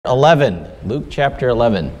11, Luke chapter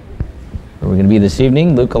 11. Where we're going to be this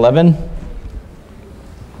evening, Luke 11. We're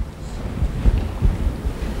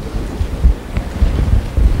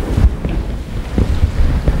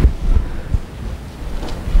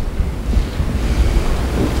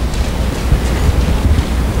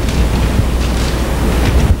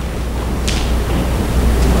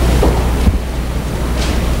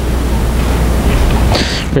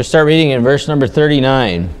going to start reading in verse number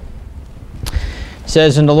 39. It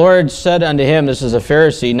says, "And the Lord said unto him," this is a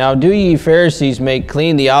Pharisee, "Now do ye Pharisees make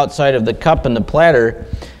clean the outside of the cup and the platter,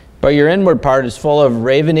 but your inward part is full of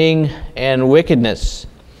ravening and wickedness.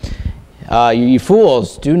 Ye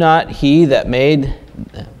fools, do not he that made..."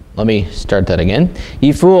 Let me start that again.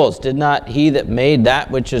 "Ye fools, did not he that made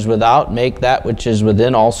that which is without make that which is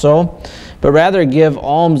within also? But rather give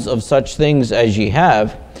alms of such things as ye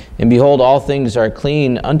have, and behold, all things are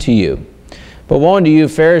clean unto you. But woe unto you,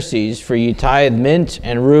 Pharisees, for ye tithe mint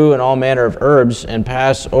and rue and all manner of herbs, and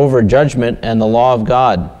pass over judgment and the law of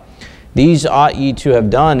God. These ought ye to have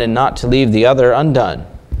done, and not to leave the other undone.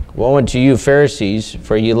 Woe unto you, Pharisees,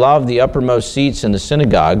 for ye love the uppermost seats in the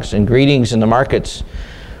synagogues, and greetings in the markets.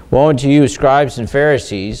 Woe unto you, scribes and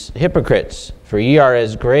Pharisees, hypocrites, for ye are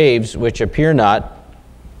as graves which appear not,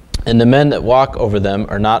 and the men that walk over them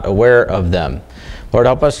are not aware of them." Lord,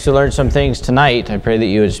 help us to learn some things tonight. I pray that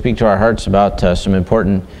you would speak to our hearts about some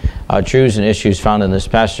important truths and issues found in this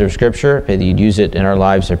passage of Scripture. I pray that you'd use it in our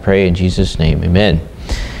lives, I pray in Jesus' name. Amen.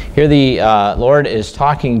 Here the Lord is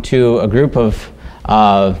talking to a group of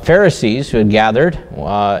Pharisees who had gathered,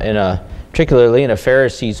 particularly in a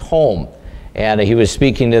Pharisee's home. And he was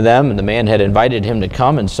speaking to them, and the man had invited him to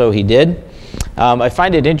come, and so he did. I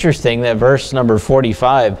find it interesting that verse number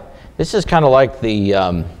 45, this is kind of like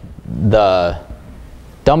the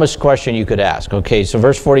dumbest question you could ask. Okay, so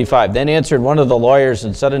verse 45, "Then answered one of the lawyers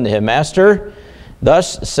and said unto him, Master,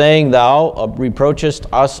 thus saying thou reproachest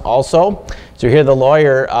us also?" So here the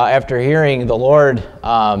lawyer, after hearing the Lord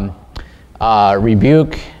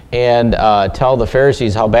rebuke and tell the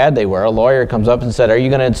Pharisees how bad they were, a lawyer comes up and said, "Are you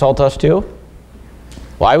going to insult us too?"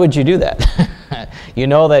 Why would you do that? You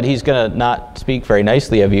know that he's going to not speak very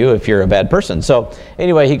nicely of you if you're a bad person. So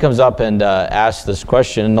anyway, he comes up and asks this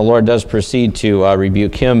question, and the Lord does proceed to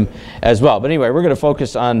rebuke him as well. But anyway, we're going to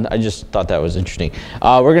focus on, I just thought that was interesting.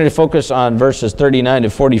 We're going to focus on verses 39 to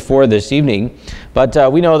 44 this evening. But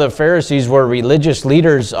we know the Pharisees were religious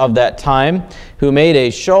leaders of that time who made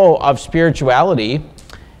a show of spirituality,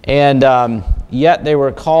 and yet they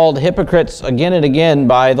were called hypocrites again and again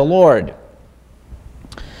by the Lord.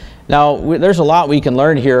 Now, there's a lot we can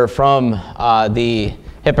learn here from the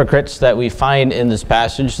hypocrites that we find in this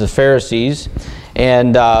passage, the Pharisees,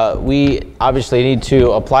 and we obviously need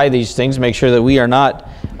to apply these things, make sure that we are not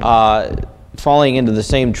falling into the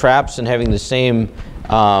same traps and having the same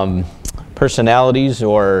personalities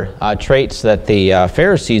or traits that the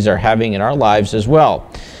Pharisees are having in our lives as well.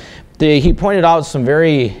 He pointed out some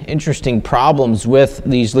very interesting problems with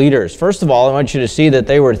these leaders. First of all, I want you to see that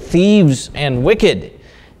they were thieves and wicked.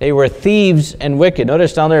 They were thieves and wicked.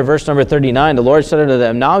 Notice down there, verse number 39, "The Lord said unto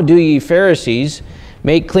them, Now do ye Pharisees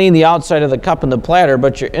make clean the outside of the cup and the platter,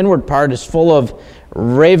 but your inward part is full of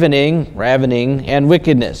ravening, and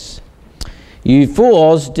wickedness. Ye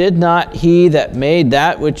fools, did not he that made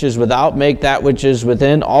that which is without make that which is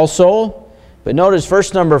within also?" But notice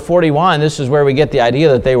verse number 41, this is where we get the idea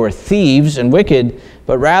that they were thieves and wicked,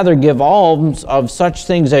 "But rather give alms of such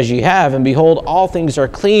things as ye have, and behold, all things are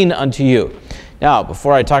clean unto you." Now,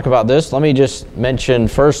 before I talk about this, let me just mention,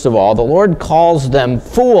 first of all, the Lord calls them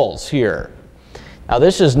fools here. Now,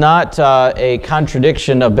 this is not a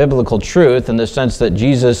contradiction of biblical truth in the sense that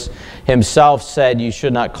Jesus himself said you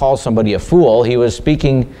should not call somebody a fool. He was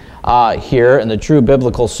speaking here in the true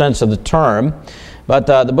biblical sense of the term. But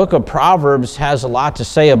the book of Proverbs has a lot to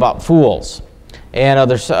say about fools. And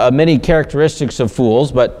there's many characteristics of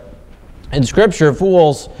fools, but in Scripture,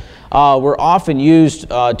 fools were often used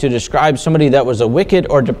to describe somebody that was a wicked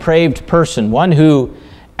or depraved person, one who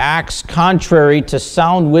acts contrary to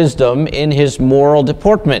sound wisdom in his moral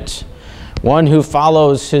deportment, one who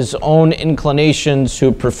follows his own inclinations,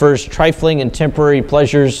 who prefers trifling and temporary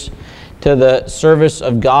pleasures to the service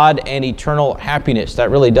of God and eternal happiness. That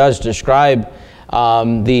really does describe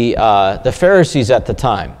the Pharisees at the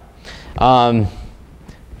time.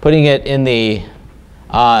 Putting it in the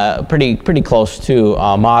pretty close to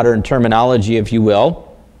modern terminology, if you will.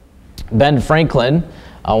 Ben Franklin,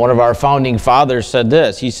 one of our founding fathers, said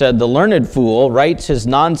this. He said, "The learned fool writes his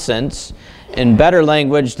nonsense in better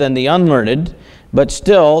language than the unlearned, but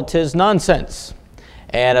still 'tis nonsense."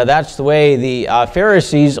 And that's the way the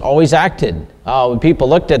Pharisees always acted. When people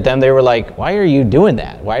looked at them, they were like, why are you doing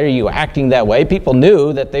that? Why are you acting that way? People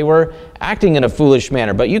knew that they were acting in a foolish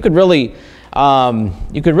manner. But you could really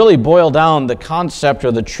boil down the concept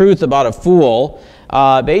or the truth about a fool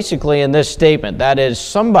basically in this statement. That is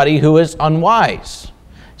somebody who is unwise.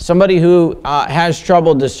 Somebody who has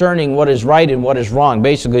trouble discerning what is right and what is wrong.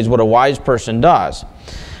 Basically is what a wise person does.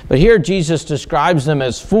 But here Jesus describes them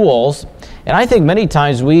as fools. And I think many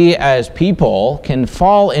times we as people can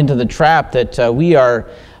fall into the trap that we are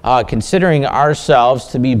considering ourselves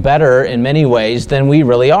to be better in many ways than we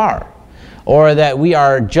really are. Or that we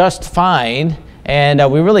are just fine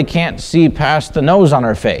and we really can't see past the nose on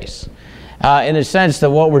our face. In a sense that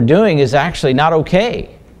what we're doing is actually not okay.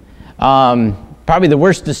 Probably the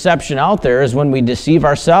worst deception out there is when we deceive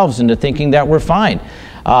ourselves into thinking that we're fine.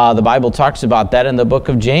 The Bible talks about that in the book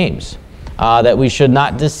of James. That we should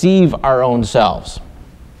not deceive our own selves.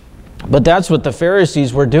 But that's what the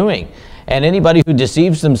Pharisees were doing. And anybody who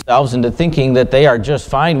deceives themselves into thinking that they are just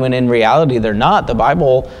fine when in reality they're not, the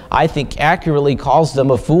Bible, I think, accurately calls them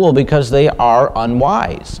a fool because they are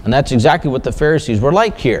unwise. And that's exactly what the Pharisees were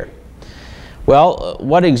like here. Well,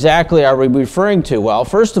 what exactly are we referring to? Well,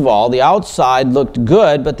 first of all, the outside looked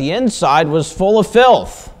good, but the inside was full of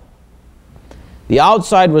filth. The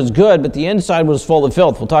outside was good, but the inside was full of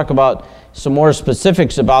filth. We'll talk about some more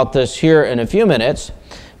specifics about this here in a few minutes.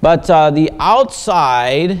 But the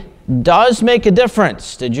outside does make a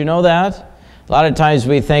difference. Did you know that? A lot of times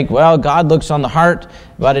we think, well, God looks on the heart,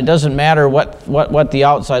 but it doesn't matter what the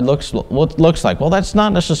outside looks like. Well, that's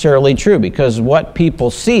not necessarily true, because what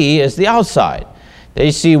people see is the outside.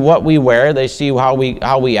 They see what we wear, they see how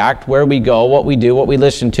we act, where we go, what we do, what we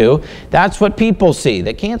listen to. That's what people see.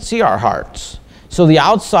 They can't see our hearts. So the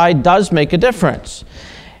outside does make a difference.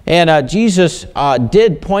 And Jesus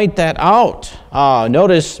did point that out.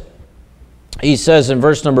 Notice he says in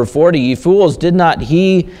verse number 40, "Ye fools, did not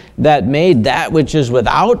he that made that which is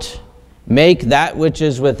without make that which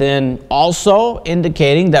is within also?"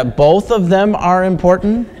 Indicating that both of them are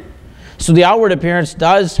important. So the outward appearance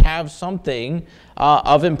does have something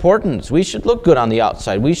of importance. We should look good on the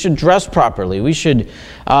outside. We should dress properly. We should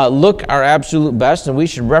look our absolute best, and we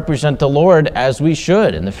should represent the Lord as we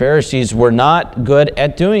should. And the Pharisees were not good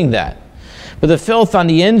at doing that. But the filth on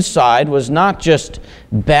the inside was not just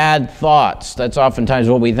bad thoughts. That's oftentimes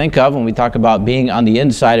what we think of when we talk about being on the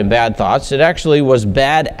inside and bad thoughts. It actually was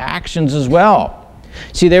bad actions as well.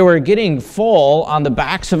 See, they were getting full on the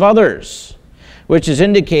backs of others, which is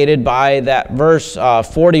indicated by that verse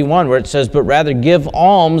 41 where it says, "But rather give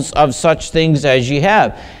alms of such things as ye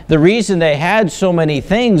have." The reason they had so many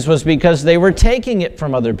things was because they were taking it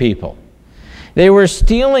from other people. They were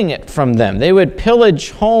stealing it from them. They would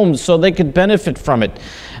pillage homes so they could benefit from it.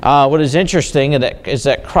 What is interesting is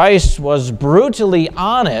that Christ was brutally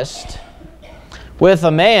honest with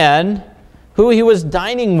a man who he was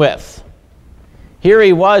dining with. Here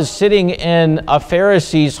he was sitting in a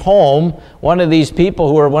Pharisee's home, one of these people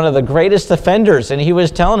who were one of the greatest offenders, and he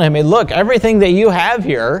was telling him, "Hey, look, everything that you have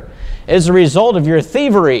here is a result of your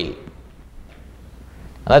thievery."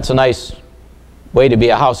 Now, that's a nice way to be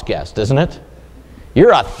a house guest, isn't it?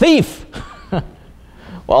 You're a thief.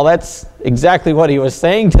 Well, that's exactly what he was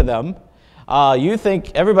saying to them.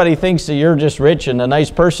 Everybody thinks that you're just rich and a nice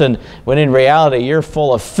person, when in reality you're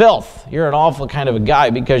full of filth. You're an awful kind of a guy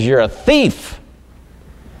because you're a thief.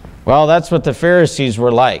 Well, that's what the Pharisees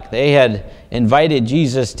were like. They had invited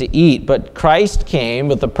Jesus to eat, but Christ came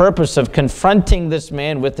with the purpose of confronting this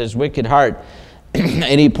man with his wicked heart.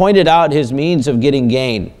 And he pointed out his means of getting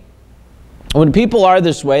gain. When people are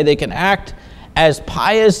this way, they can act as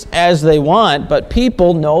pious as they want, but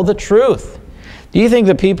people know the truth. Do you think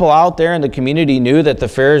the people out there in the community knew that the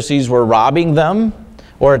Pharisees were robbing them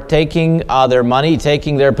or taking their money,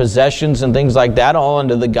 taking their possessions and things like that, all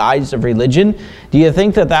under the guise of religion? Do you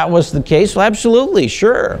think that that was the case? Well, absolutely,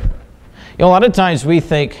 sure. You know, a lot of times we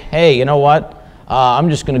think, hey, you know what? I'm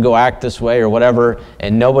just going to go act this way or whatever,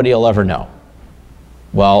 and nobody will ever know.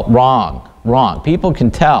 Well, wrong. People can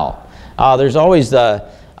tell. There's always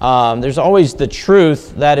the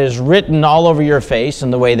truth that is written all over your face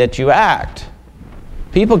in the way that you act.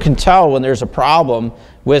 People can tell when there's a problem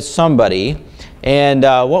with somebody, and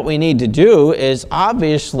what we need to do is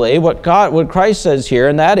obviously what Christ says here,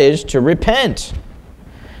 and that is to repent.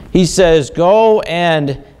 He says, go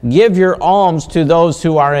and give your alms to those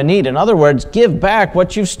who are in need. In other words, give back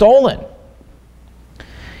what you've stolen.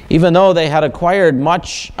 Even though they had acquired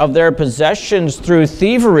much of their possessions through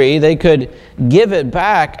thievery, they could give it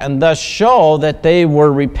back and thus show that they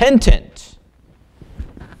were repentant.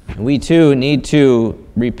 We too need to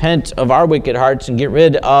repent of our wicked hearts and get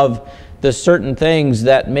rid of the certain things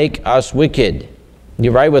that make us wicked.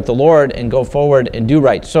 Get right with the Lord and go forward and do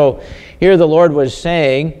right. So here the Lord was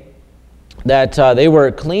saying that they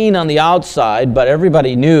were clean on the outside, but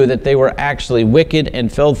everybody knew that they were actually wicked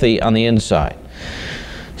and filthy on the inside.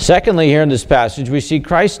 Secondly, here in this passage, we see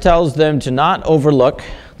Christ tells them to not overlook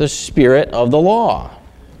the spirit of the law.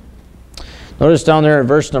 Notice down there in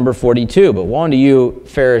verse number 42, "But woe unto you,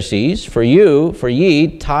 Pharisees, for ye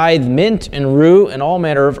tithe mint and rue and all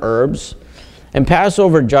manner of herbs, and pass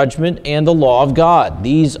over judgment and the law of God.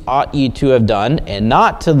 These ought ye to have done, and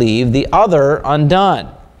not to leave the other undone."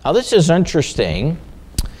 Now this is interesting.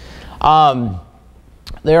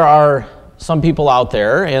 There are some people out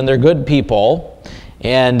there, and they're good people,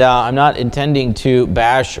 and I'm not intending to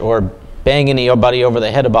bash or bang anybody over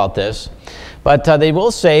the head about this, but they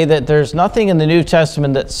will say that there's nothing in the New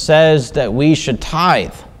Testament that says that we should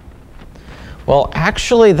tithe. Well,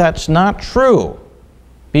 actually, that's not true,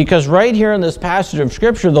 because right here in this passage of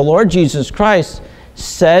Scripture, the Lord Jesus Christ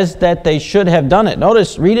says that they should have done it.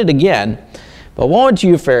 Notice, read it again. "But woe unto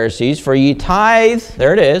you, Pharisees, for ye tithe,"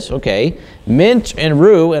 there it is, okay, "mint and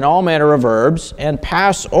rue and all manner of herbs, and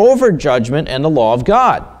pass over judgment and the law of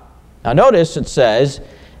God." Now notice it says,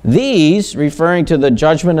 "These," referring to the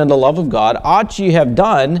judgment and the love of God, "ought ye have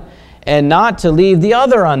done, and not to leave the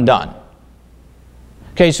other undone."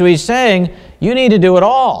 Okay, so he's saying you need to do it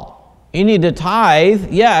all. You need to tithe,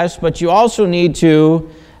 yes, but you also need to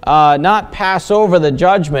not pass over the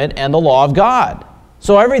judgment and the law of God.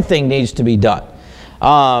 So everything needs to be done.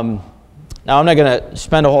 Now, I'm not going to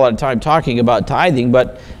spend a whole lot of time talking about tithing,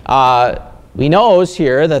 but we know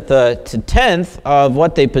here that the tenth of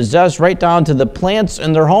what they possess, right down to the plants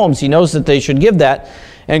in their homes, he knows that they should give that.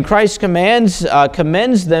 And Christ commends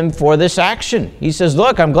them for this action. He says,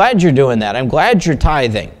 look, I'm glad you're doing that. I'm glad you're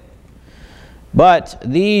tithing. But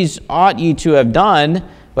these ought ye to have done,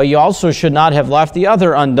 but you also should not have left the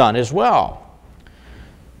other undone as well.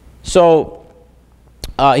 So,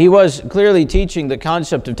 he was clearly teaching the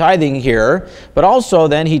concept of tithing here, but also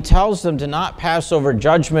then he tells them to not pass over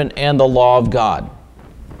judgment and the law of God.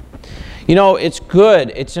 You know, it's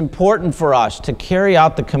good, it's important for us to carry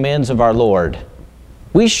out the commands of our Lord.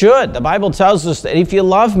 We should. The Bible tells us that if you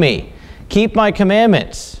love me, keep my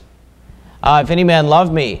commandments. If any man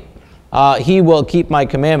love me, he will keep my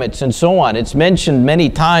commandments, and so on. It's mentioned many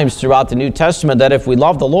times throughout the New Testament that if we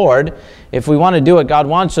love the Lord, if we want to do what God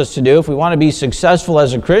wants us to do, if we want to be successful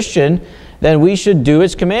as a Christian, then we should do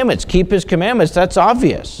His commandments, keep His commandments. That's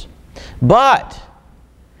obvious. But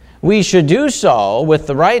we should do so with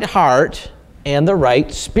the right heart and the right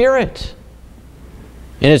spirit.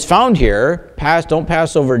 And it's found here, don't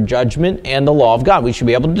pass over judgment and the law of God. We should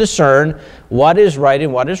be able to discern what is right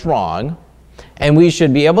and what is wrong, and we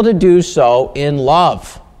should be able to do so in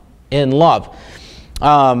love. In love.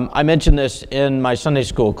 I mentioned this in my Sunday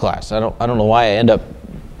school class. I don't know why I end up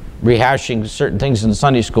rehashing certain things in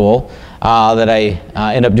Sunday school that I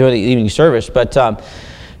end up doing in the evening service. But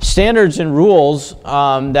standards and rules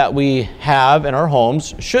that we have in our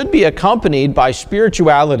homes should be accompanied by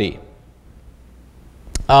spirituality.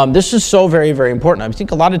 This is so very, very important. I think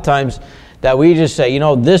a lot of times that we just say, you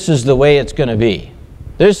know, this is the way it's going to be.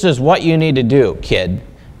 This is what you need to do, kid.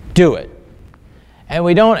 Do it. And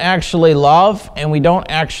we don't actually love, and we don't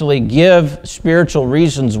actually give spiritual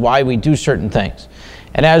reasons why we do certain things.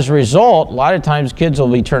 And as a result, a lot of times kids will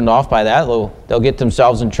be turned off by that. They'll get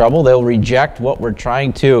themselves in trouble. They'll reject what we're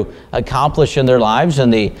trying to accomplish in their lives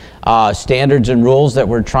and the standards and rules that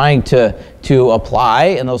we're trying to apply.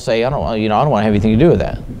 And they'll say, I don't want to have anything to do with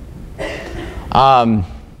that.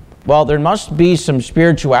 Well, there must be some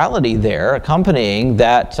spirituality there accompanying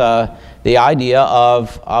that the idea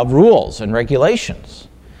of rules and regulations.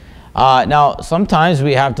 Now, sometimes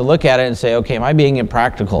we have to look at it and say, okay, am I being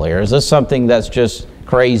impractical here? Is this something that's just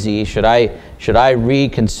crazy? Should I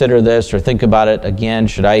reconsider this or think about it again?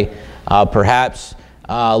 Should I perhaps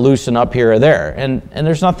loosen up here or there? And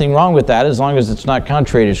there's nothing wrong with that as long as it's not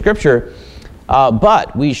contrary to Scripture.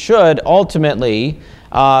 But we should ultimately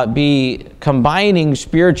be combining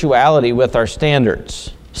spirituality with our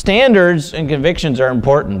standards. Standards and convictions are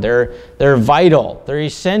important. They're vital. They're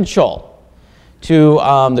essential to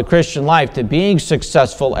the Christian life, to being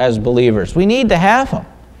successful as believers. We need to have them.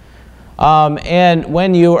 And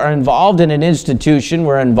when you are involved in an institution,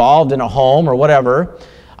 we're involved in a home or whatever,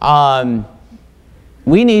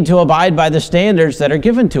 we need to abide by the standards that are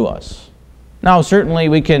given to us. Now, certainly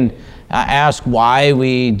we can ask why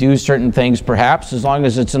we do certain things, perhaps, as long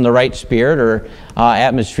as it's in the right spirit or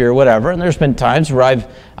atmosphere or whatever. And there's been times where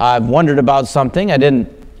I've wondered about something. I didn't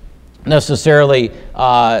necessarily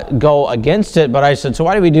go against it, but I said, so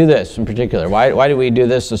why do we do this in particular? Why do we do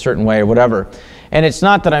this a certain way or whatever? And it's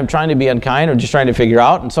not that I'm trying to be unkind, I'm just trying to figure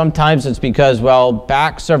out, and sometimes it's because, well,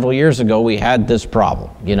 back several years ago we had this problem,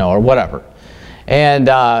 you know, or whatever. And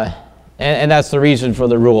that's the reason for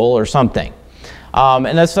the rule or something.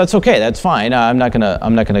 And that's okay, that's fine. I'm not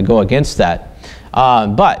gonna go against that.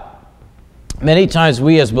 But many times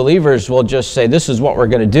we as believers will just say, this is what we're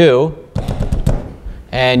gonna do,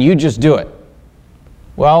 and you just do it.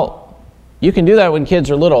 Well, you can do that when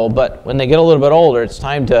kids are little, but when they get a little bit older, it's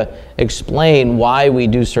time to explain why we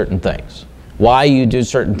do certain things, why you do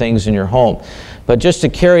certain things in your home. But just to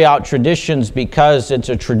carry out traditions because it's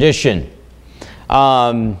a tradition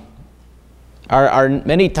are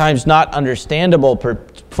many times not understandable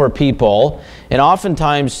for people, and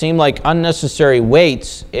oftentimes seem like unnecessary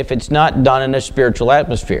weights if it's not done in a spiritual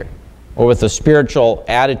atmosphere or with a spiritual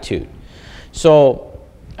attitude. So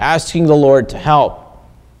asking the Lord to help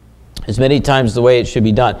is many times the way it should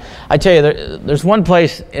be done. I tell you, there's one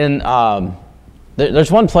place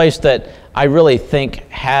there's one place that I really think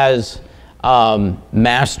has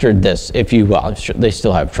mastered this, if you will. I'm sure they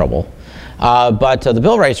still have trouble. But the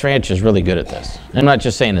Bill Rice Ranch is really good at this. I'm not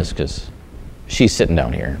just saying this because she's sitting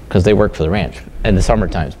down here, because they work for the ranch in the summer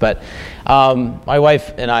times. But my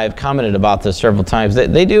wife and I have commented about this several times.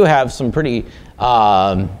 They do have some pretty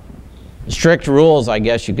strict rules, I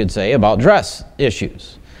guess you could say, about dress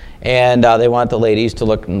issues. And they want the ladies to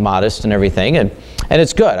look modest and everything. And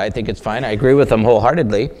it's good. I think it's fine. I agree with them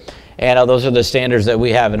wholeheartedly. And those are the standards that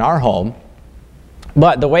we have in our home.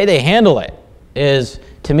 But the way they handle it is,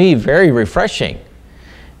 to me, very refreshing,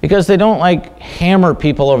 because they don't like hammer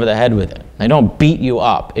people over the head with it. They don't beat you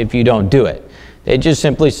up if you don't do it. They just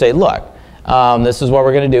simply say, look, this is what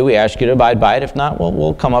we're going to do. We ask you to abide by it. If not,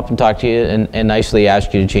 we'll come up and talk to you and nicely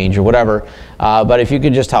ask you to change or whatever. But if you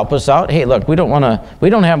could just help us out, hey, look, we don't want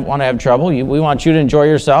to have trouble. We want you to enjoy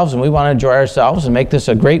yourselves, and we want to enjoy ourselves and make this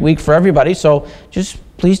a great week for everybody. So just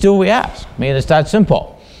please do what we ask. I mean, it's that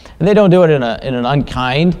simple. And they don't do it in an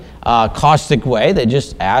unkind, caustic way. They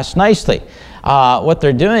just ask nicely. What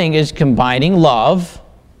they're doing is combining love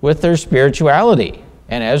with their spirituality.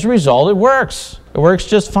 And as a result, it works. It works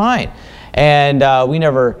just fine. And we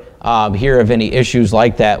never hear of any issues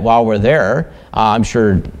like that while we're there. I'm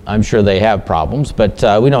sure they have problems,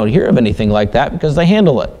 but we don't hear of anything like that because they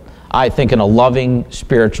handle it, I think, in a loving,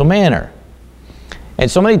 spiritual manner.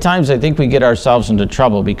 And so many times I think we get ourselves into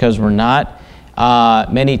trouble because we're not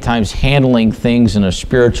many times handling things in a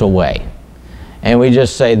spiritual way. And we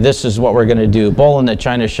just say, this is what we're going to do, bull in the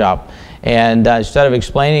china shop. And instead of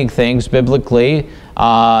explaining things biblically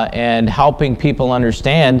and helping people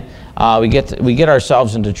understand, we get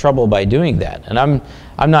ourselves into trouble by doing that. And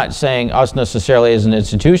I'm not saying us necessarily as an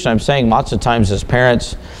institution. I'm saying lots of times as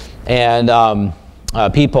parents and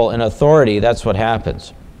people in authority, that's what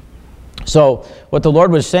happens. So what the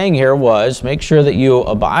Lord was saying here was, make sure that you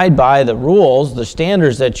abide by the rules, the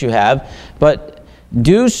standards that you have, but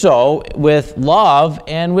do so with love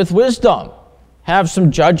and with wisdom. Have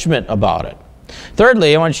some judgment about it.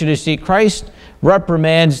 Thirdly, I want you to see Christ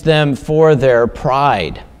reprimands them for their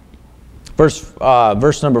pride.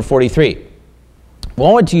 Verse number 43.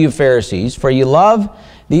 Woe unto you, Pharisees, for you love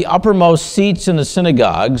the uppermost seats in the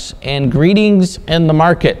synagogues and greetings in the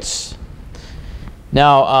markets.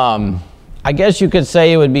 Now, I guess you could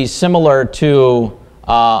say it would be similar to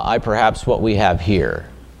perhaps what we have here.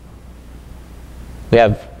 We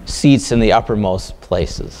have seats in the uppermost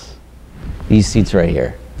places. These seats right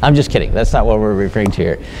here. I'm just kidding. That's not what we're referring to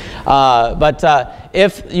here. But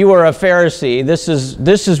if you were a Pharisee, this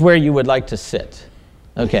is where you would like to sit.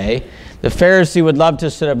 Okay? The Pharisee would love to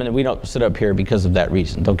sit up, and we don't sit up here because of that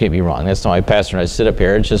reason. Don't get me wrong. That's not why Pastor and I sit up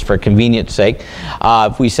here. It's just for convenience sake.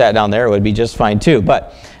 If we sat down there, it would be just fine too.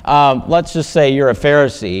 But let's just say you're a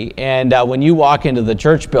Pharisee, and when you walk into the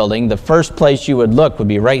church building, the first place you would look would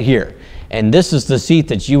be right here. And this is the seat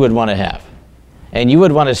that you would want to have. And you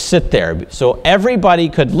would want to sit there so everybody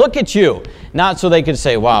could look at you, not so they could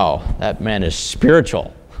say, wow, that man is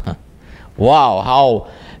spiritual. Wow,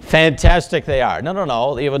 how fantastic they are.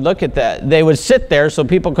 No. They would look at that. They would sit there so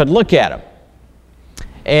people could look at them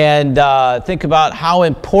and think about how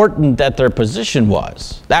important that their position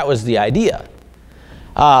was. That was the idea.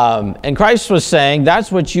 And Christ was saying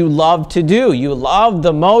that's what you love to do. You love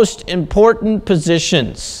the most important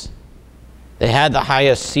positions. They had the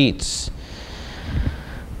highest seats.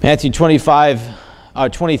 Matthew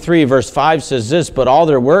 23 verse 5 says this, but all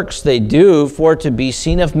their works they do for to be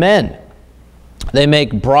seen of men. They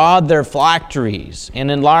make broad their phylacteries and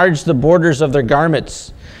enlarge the borders of their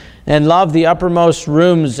garments. and love the uppermost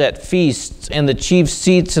rooms at feasts and the chief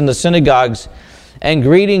seats in the synagogues and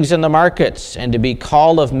greetings in the markets, and to be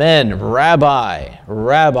called of men, Rabbi,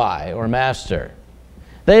 Rabbi, or Master.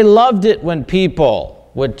 They loved it when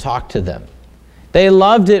people would talk to them. They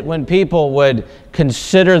loved it when people would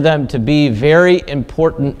consider them to be very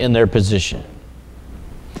important in their position.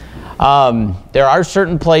 There are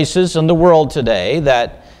certain places in the world today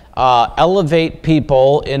that elevate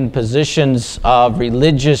people in positions of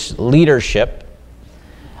religious leadership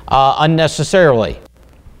unnecessarily.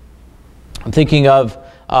 I'm thinking of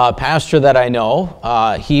a pastor that I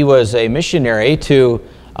know. He was a missionary to,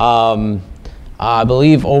 I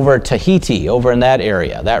believe, over Tahiti, over in that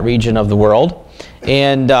area, that region of the world.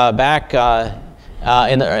 And back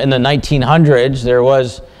in the 1900s, there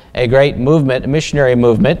was a great movement, a missionary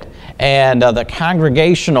movement, and the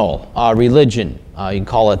congregational religion, you can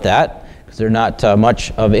call it that, because they're not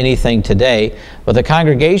much of anything today. But the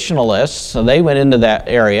Congregationalists, so they went into that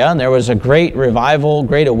area, and there was a great revival,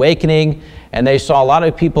 great awakening, and they saw a lot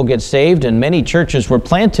of people get saved, and many churches were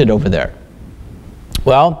planted over there.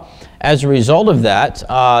 Well, as a result of that,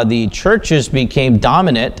 the churches became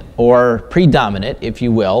dominant, or predominant, if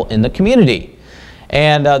you will, in the community.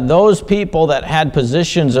 And those people that had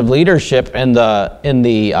positions of leadership in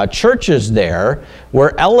the churches there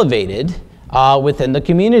were elevated within the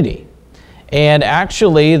community. And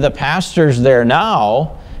actually, the pastors there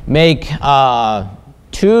now make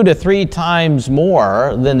 2 to 3 times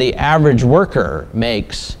more than the average worker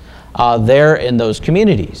makes there in those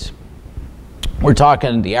communities. We're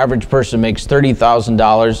talking the average person makes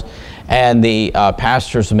 $30,000, and the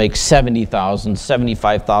pastors make $70,000,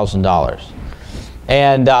 $75,000.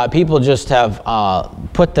 And people just have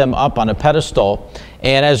put them up on a pedestal,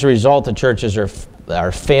 and as a result, the churches are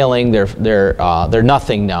failing. They're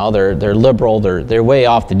nothing now. They're liberal. They're way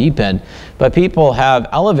off the deep end. But people have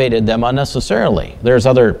elevated them unnecessarily. There's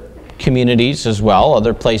other communities as well,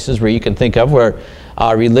 other places where you can think of where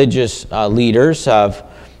religious leaders have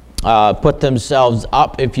put themselves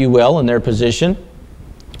up, if you will, in their position.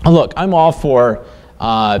 Look, I'm all for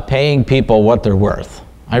paying people what they're worth.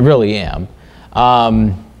 I really am.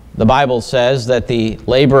 The Bible says that the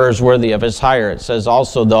laborer is worthy of his hire. It says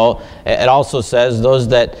also, though, it also says those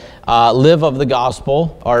that live of the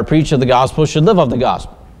gospel or preach of the gospel should live of the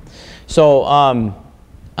gospel. So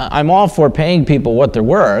I'm all for paying people what they're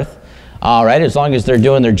worth, all right, as long as they're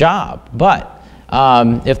doing their job. But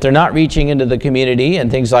if they're not reaching into the community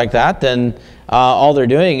and things like that, then all they're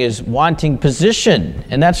doing is wanting position,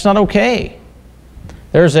 and that's not okay.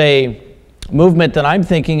 There's a movement that I'm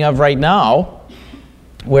thinking of right now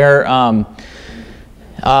where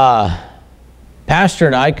Pastor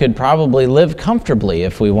and I could probably live comfortably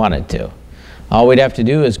if we wanted to. All we'd have to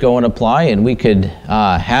do is go and apply, and we could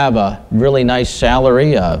have a really nice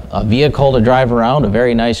salary, a vehicle to drive around, a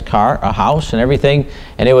very nice car, a house, and everything,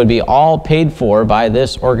 and it would be all paid for by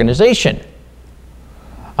this organization.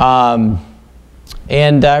 And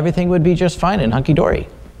everything would be just fine and hunky-dory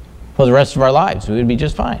for the rest of our lives. We would be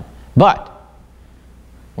just fine. But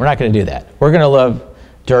we're not going to do that. We're going to live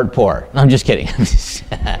dirt poor. No, I'm just kidding.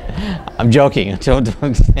 I'm joking.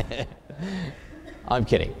 I'm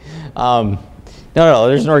kidding. No,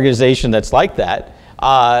 there's an organization that's like that.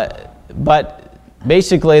 But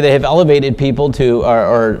basically, they have elevated people to,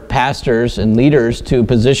 or pastors and leaders to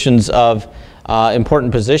positions of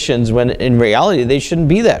important positions when in reality they shouldn't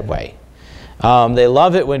be that way. They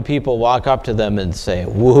love it when people walk up to them and say,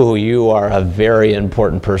 "Woo, you are a very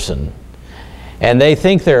important person." And they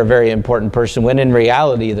think they're a very important person when in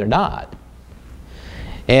reality they're not.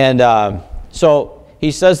 And so he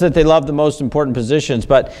says that they love the most important positions,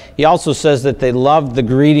 but he also says that they love the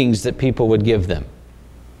greetings that people would give them.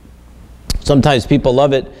 Sometimes people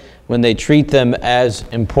love it when they treat them as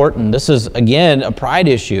important. This is, again, a pride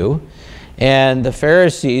issue. And the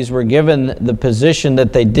Pharisees were given the position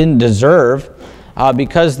that they didn't deserve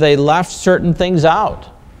because they left certain things out.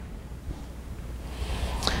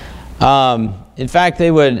 In fact, they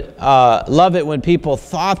would love it when people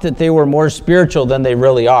thought that they were more spiritual than they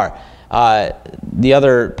really are. The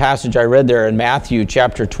other passage I read there in Matthew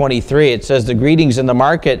chapter 23, it says, the greetings in the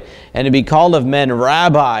market, and to be called of men,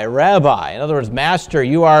 Rabbi, Rabbi. In other words, Master,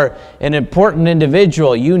 you are an important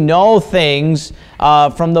individual. You know things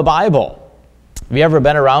from the Bible. Have you ever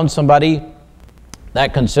been around somebody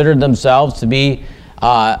that considered themselves to be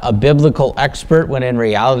a biblical expert when in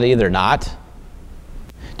reality they're not?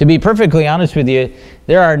 To be perfectly honest with you,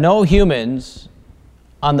 there are no humans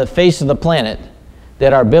on the face of the planet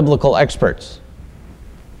that are biblical experts.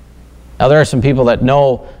 Now, there are some people that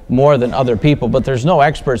know more than other people, but there's no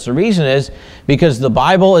experts. The reason is because the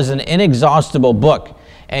Bible is an inexhaustible book,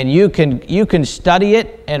 and you can study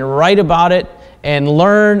it and write about it and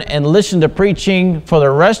learn and listen to preaching for the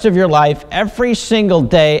rest of your life, every single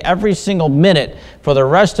day, every single minute for the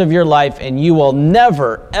rest of your life, and you will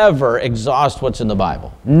never, ever exhaust what's in the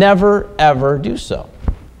Bible. Never, ever do so.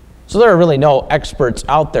 So there are really no experts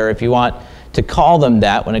out there, if you want to call them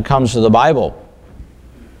that, when it comes to the Bible.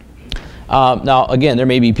 Now, again, there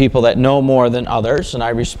may be people that know more than others, and I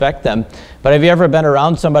respect them. But have you ever been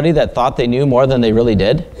around somebody that thought they knew more than they really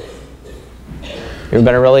did? You ever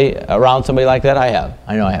been really around somebody like that? I have.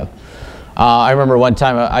 I know I have. I remember one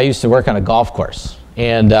time I used to work on a golf course,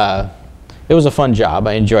 and it was a fun job.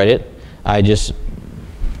 I enjoyed it. I just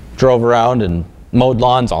drove around and mowed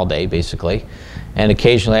lawns all day, basically. And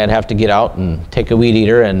occasionally I'd have to get out and take a weed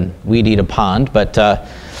eater and weed eat a pond. But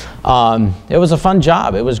it was a fun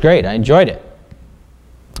job. It was great. I enjoyed it.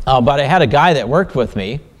 But I had a guy that worked with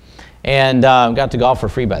me, and got to golf for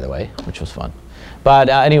free, by the way, which was fun. But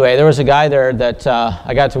anyway, there was a guy there that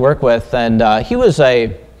I got to work with, and he was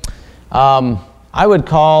I would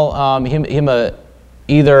call him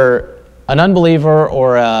either an unbeliever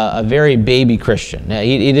or a very baby Christian.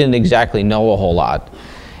 He didn't exactly know a whole lot.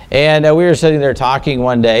 And we were sitting there talking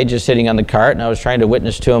one day, just sitting on the cart, and I was trying to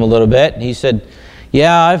witness to him a little bit. And he said,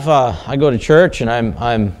 "Yeah, I go to church, and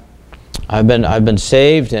I've been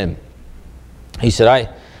saved." And he said,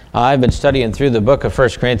 "I've been studying through the book of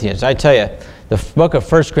 1 Corinthians. I tell you, the book of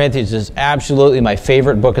 1 Corinthians is absolutely my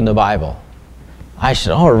favorite book in the Bible." I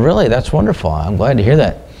said, "Oh, really? That's wonderful. I'm glad to hear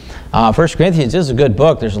that. 1 Corinthians is a good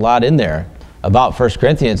book. There's a lot in there about 1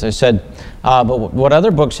 Corinthians." I said, "But what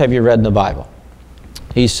other books have you read in the Bible?"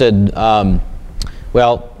 He said,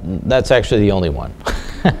 "Well, that's actually the only one."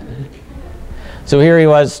 So here he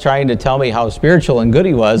was trying to tell me how spiritual and good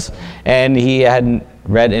he was, and he hadn't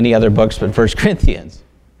read any other books but 1 Corinthians.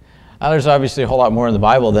 There's obviously a whole lot more in the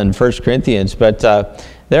Bible than 1 Corinthians, but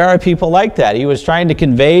there are people like that. He was trying to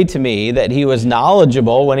convey to me that he was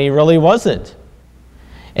knowledgeable when he really wasn't.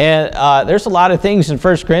 And there's a lot of things in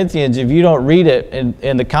 1 Corinthians, if you don't read it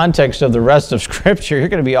in the context of the rest of Scripture, you're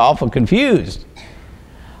going to be awful confused.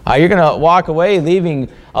 You're going to walk away leaving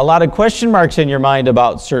a lot of question marks in your mind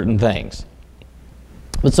about certain things.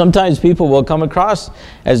 But sometimes people will come across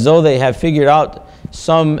as though they have figured out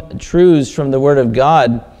some truths from the Word of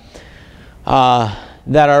God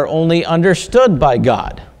that are only understood by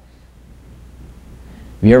God.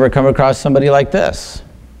 Have you ever come across somebody like this?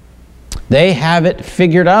 They have it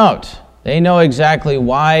figured out. They know exactly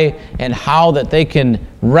why and how that they can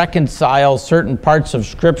reconcile certain parts of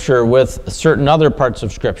Scripture with certain other parts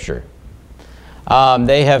of Scripture.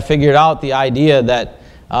 They have figured out the idea that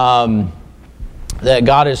that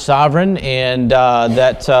God is sovereign, and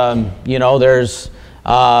that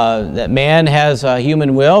that man has a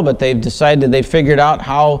human will, but they figured out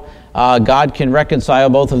how God can reconcile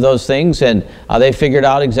both of those things, and they figured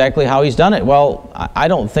out exactly how He's done it. Well, I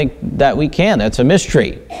don't think that we can. That's a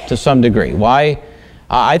mystery to some degree. Why?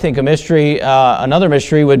 I think a mystery, another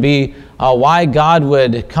mystery would be why God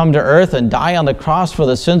would come to earth and die on the cross for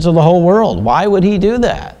the sins of the whole world. Why would He do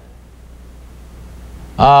that?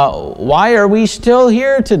 Why are we still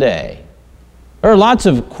here today? There are lots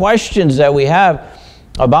of questions that we have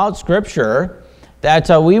about Scripture that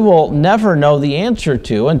we will never know the answer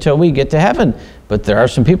to until we get to heaven. But there are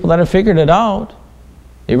some people that have figured it out.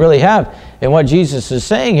 They really have. And what Jesus is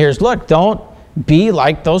saying here is, look, don't be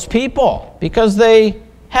like those people, because they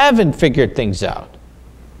haven't figured things out.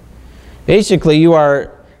 Basically, you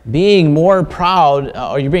are being more proud,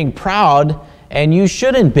 or you're being proud, and you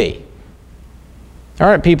shouldn't be. There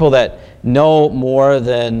aren't people that know more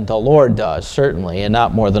than the Lord does, certainly, and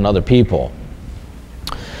not more than other people.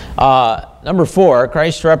 Number 4,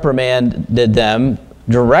 Christ reprimanded them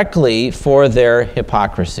directly for their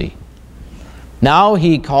hypocrisy. Now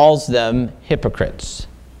He calls them hypocrites.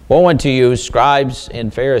 Woe unto you, scribes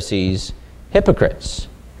and Pharisees, hypocrites!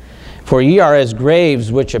 For ye are as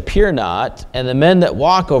graves which appear not, and the men that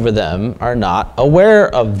walk over them are not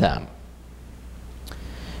aware of them.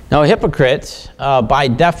 Now, a hypocrite, by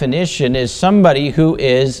definition, is somebody who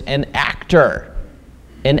is an actor.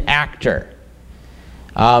 An actor.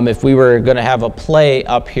 If we were going to have a play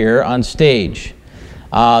up here on stage,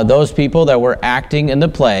 those people that were acting in the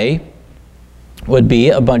play would be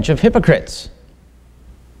a bunch of hypocrites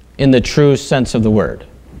in the true sense of the word.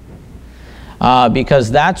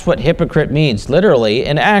 Because that's what hypocrite means, literally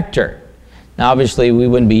an actor. Now, obviously, we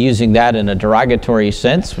wouldn't be using that in a derogatory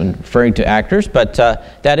sense when referring to actors, but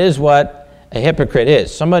that is what a hypocrite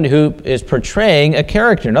is. Someone who is portraying a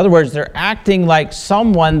character. In other words, they're acting like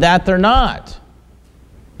someone that they're not.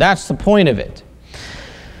 That's the point of it.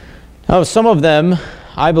 Now, some of them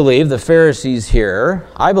I believe the Pharisees here,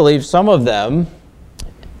 I believe some of them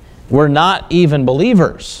were not even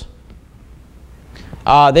believers.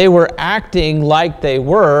 They were acting like they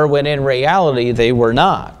were when in reality they were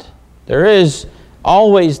not. There is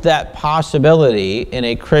always that possibility in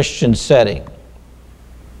a Christian setting.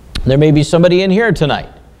 There may be somebody in here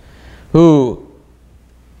tonight who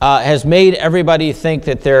has made everybody think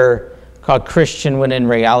that they're called Christian when in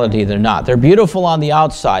reality they're not. They're beautiful on the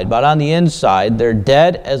outside, but on the inside they're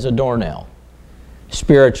dead as a doornail,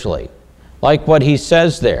 spiritually. Like what he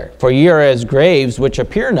says there, for ye are as graves which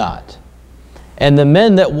appear not, and the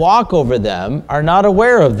men that walk over them are not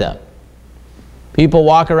aware of them. People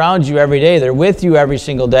walk around you every day. They're with you every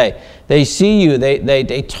single day. They see you.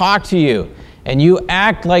 They talk to you. And you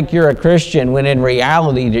act like you're a Christian when in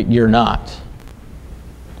reality you're not.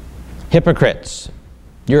 Hypocrites.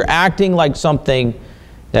 You're acting like something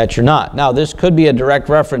that you're not. Now, this could be a direct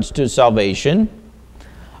reference to salvation,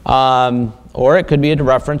 or it could be a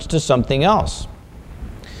reference to something else.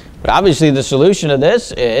 But obviously the solution to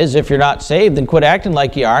this is, if you're not saved, then quit acting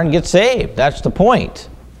like you are and get saved. That's the point.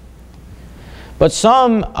 But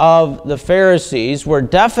some of the Pharisees were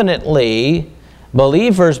definitely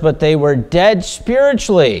believers, but they were dead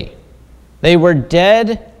spiritually. They were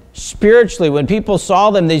dead spiritually. When people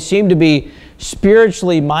saw them, they seemed to be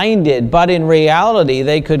spiritually minded, but in reality,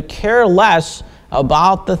 they could care less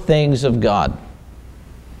about the things of God.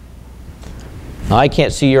 Now, I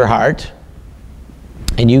can't see your heart,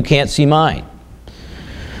 and you can't see mine.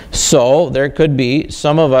 So there could be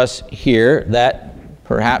some of us here that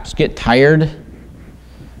perhaps get tired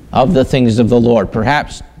of the things of the Lord.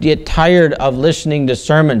 Perhaps get tired of listening to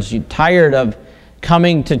sermons. You're tired of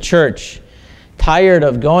coming to church. Tired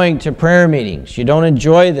of going to prayer meetings. You don't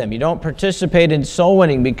enjoy them. You don't participate in soul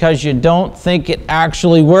winning because you don't think it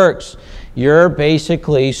actually works. You're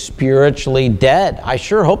basically spiritually dead. I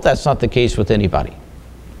sure hope that's not the case with anybody.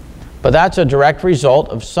 But that's a direct result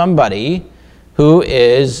of somebody who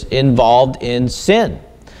is involved in sin.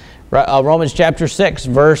 Romans chapter 6,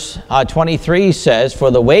 verse 23 says, for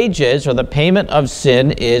the wages or the payment of sin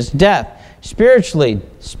is death.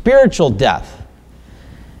 Spiritual death.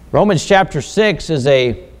 Romans chapter 6 is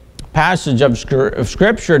a passage of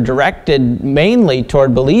Scripture directed mainly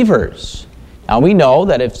toward believers. Now we know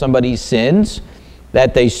that if somebody sins,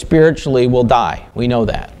 that they spiritually will die. We know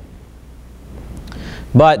that.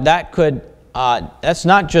 But that could, that's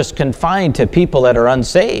not just confined to people that are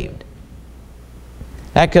unsaved.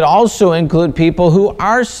 That could also include people who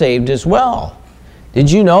are saved as well.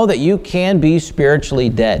 Did you know that you can be spiritually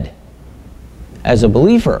dead? As a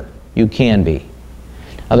believer, you can be.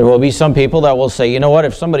 Now, there will be some people that will say, you know what,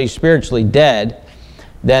 if somebody's spiritually dead,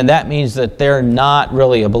 then that means that they're not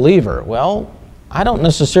really a believer. Well, I don't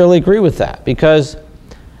necessarily agree with that, because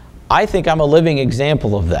I think I'm a living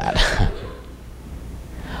example of that.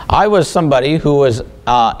 I was somebody who was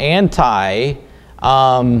anti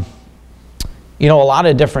a lot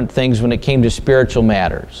of different things when it came to spiritual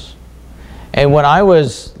matters. And when I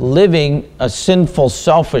was living a sinful,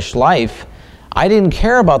 selfish life, I didn't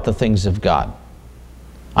care about the things of God.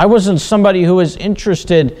 I wasn't somebody who was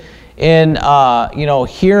interested in,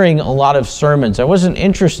 hearing a lot of sermons. I wasn't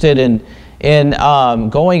interested in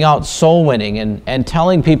going out soul winning and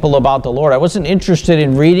telling people about the Lord. I wasn't interested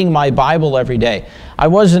in reading my Bible every day. I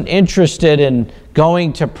wasn't interested in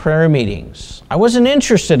going to prayer meetings. I wasn't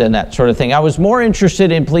interested in that sort of thing. I was more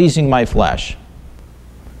interested in pleasing my flesh.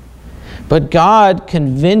 But God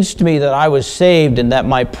convinced me that I was saved and that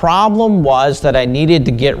my problem was that I needed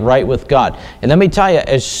to get right with God. And let me tell you,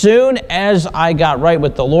 as soon as I got right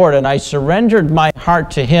with the Lord and I surrendered my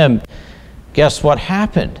heart to Him, guess what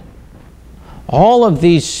happened? All of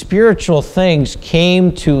these spiritual things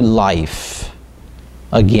came to life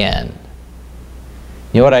again.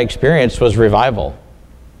 You know what I experienced was revival,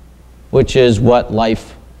 which is what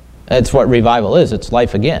revival is. It's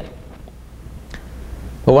life again.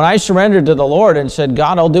 But when I surrendered to the Lord and said,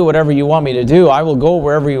 God, I'll do whatever you want me to do. I will go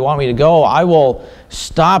wherever you want me to go. I will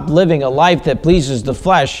stop living a life that pleases the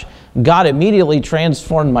flesh. God immediately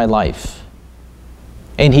transformed my life.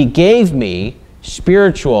 And He gave me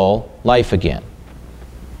spiritual life again.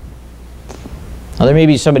 Now, there may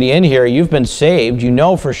be somebody in here, you've been saved. You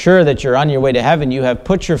know for sure that you're on your way to heaven. You have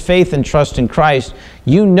put your faith and trust in Christ.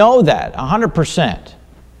 You know that 100%.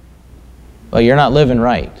 But you're not living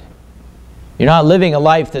right. You're not living a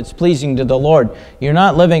life that's pleasing to the Lord. You're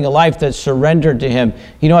not living a life that's surrendered to Him.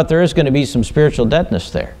 You know what? There is going to be some spiritual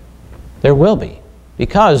deadness there. There will be.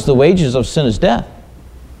 Because the wages of sin is death.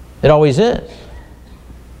 It always is.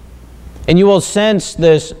 And you will sense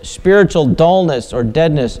this spiritual dullness or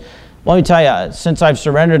deadness Well, let me tell you, since I've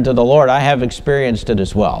surrendered to the Lord, I have experienced it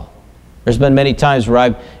as well. There's been many times where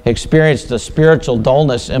I've experienced a spiritual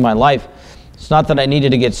dullness in my life. It's not that I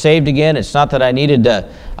needed to get saved again. It's not that I needed to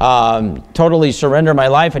totally surrender my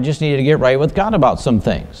life. I just needed to get right with God about some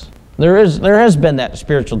things. There has been that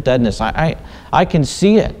spiritual deadness. I can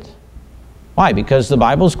see it. Why? Because the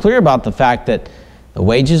Bible is clear about the fact that the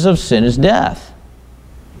wages of sin is death.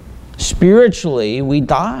 Spiritually, we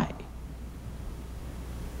die.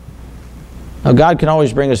 Now, God can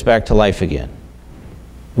always bring us back to life again.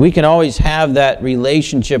 We can always have that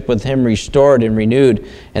relationship with Him restored and renewed.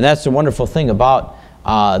 And that's the wonderful thing about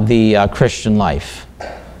the Christian life.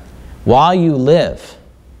 While you live,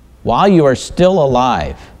 while you are still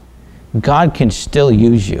alive, God can still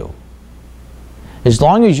use you. As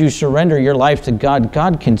long as you surrender your life to God,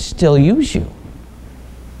 God can still use you.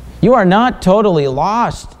 You are not totally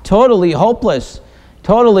lost, totally hopeless,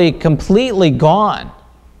 totally, completely gone.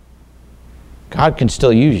 God can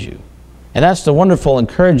still use you. And that's the wonderful,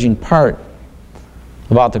 encouraging part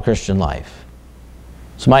about the Christian life.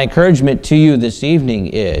 So my encouragement to you this evening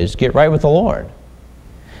is get right with the Lord.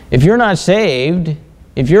 If you're not saved,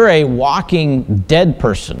 if you're a walking dead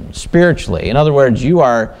person spiritually, in other words, you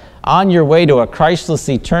are on your way to a Christless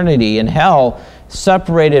eternity in hell,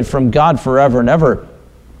 separated from God forever and ever,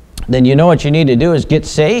 then you know what you need to do is get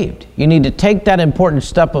saved. You need to take that important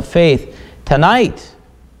step of faith tonight.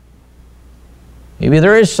 Maybe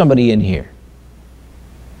there is somebody in here.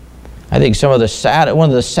 I think one of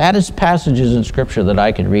the saddest passages in Scripture that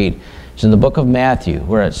I can read is in the book of Matthew,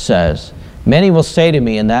 where it says, "Many will say to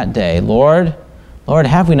me in that day, Lord, Lord,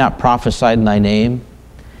 have we not prophesied in thy name?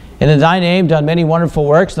 And in thy name done many wonderful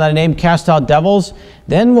works, in thy name cast out devils?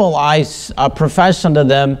 Then will I profess unto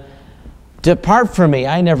them, Depart from me,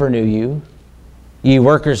 I never knew you, ye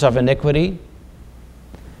workers of iniquity."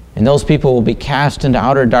 And those people will be cast into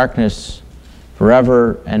outer darkness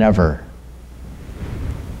forever and ever.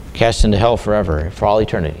 Cast into hell forever, for all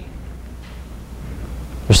eternity.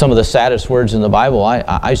 They're some of the saddest words in the Bible.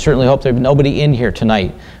 I certainly hope that nobody in here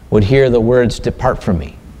tonight would hear the words, "Depart from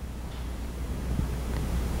me."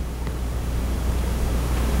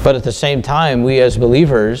 But at the same time, we as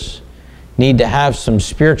believers need to have some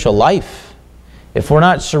spiritual life. If we're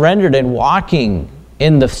not surrendered and walking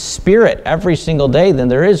in the Spirit every single day, then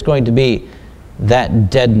there is going to be that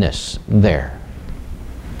deadness there.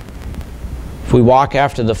 If we walk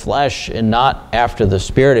after the flesh and not after the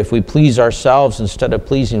Spirit, if we please ourselves instead of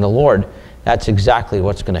pleasing the Lord, that's exactly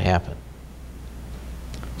what's going to happen.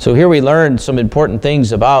 So here we learned some important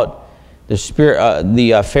things about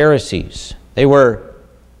the Pharisees. They were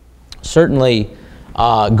certainly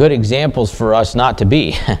good examples for us not to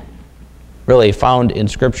be, really found in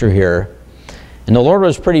Scripture here. And the Lord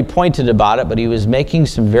was pretty pointed about it, but He was making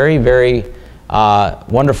some very, very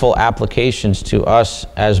wonderful applications to us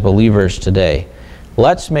as believers today.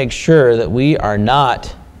 Let's make sure that we are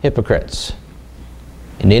not hypocrites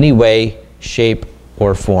in any way, shape,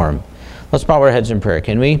 or form. Let's bow our heads in prayer,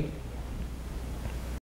 can we?